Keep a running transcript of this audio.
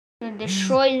and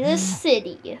destroy this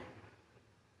city.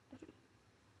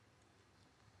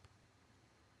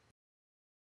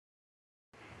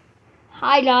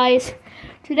 Hi guys,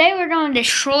 today we're going to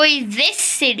destroy this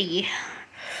city.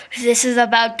 This is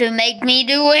about to make me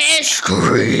do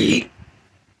history.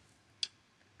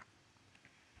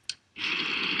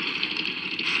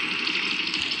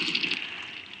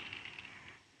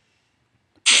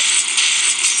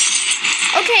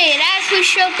 Okay, it actually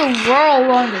showed the world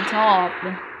on the top.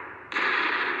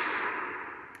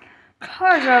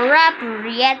 Cars are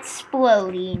rapidly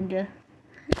exploding.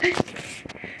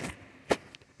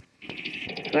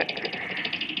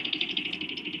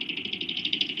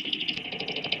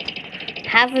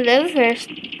 Half of the first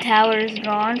tower is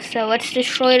gone, so let's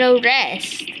destroy the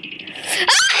rest.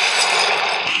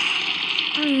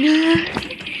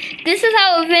 This is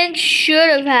how events should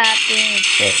have happened.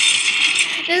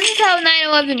 This is how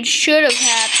 9/11 should have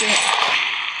happened.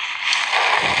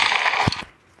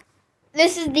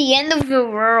 This is the end of the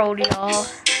world, y'all.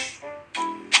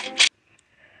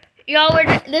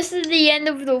 This is the end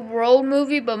of the world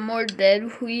movie, but more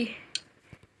deadly.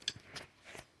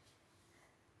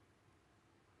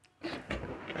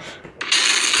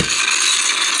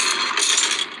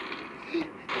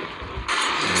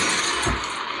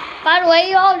 By the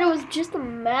way, y'all, there was just a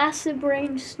massive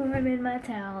rainstorm in my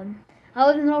town. I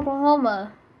live in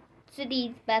Oklahoma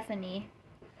City, Bethany.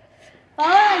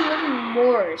 I live in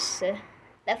Morris.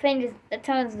 That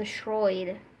town's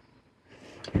destroyed.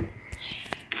 He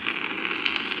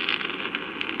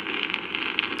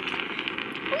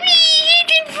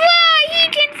can fly! He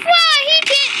can fly! He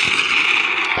can.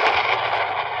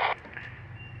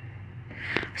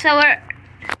 So we're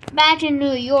back in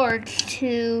New York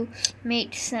to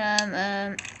make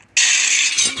some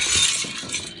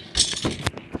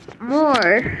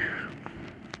more.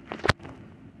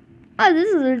 Oh, this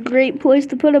is a great place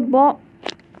to put a ball.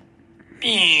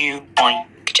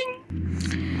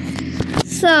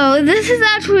 So this is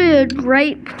actually a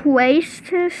great place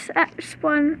to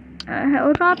spawn a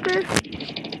helicopter.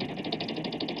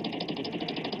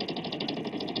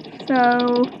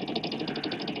 So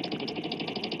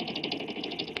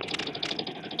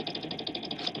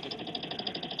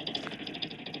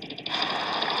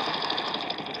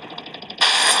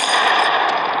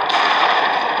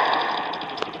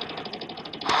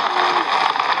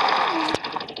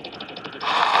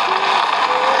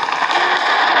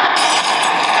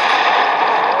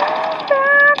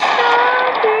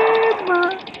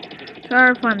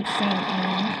sorry if I'm singing.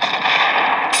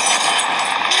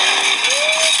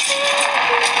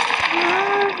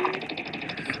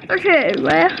 Okay,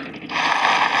 well,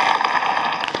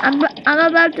 I'm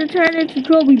about to turn into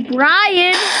Kobe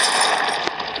Bryant.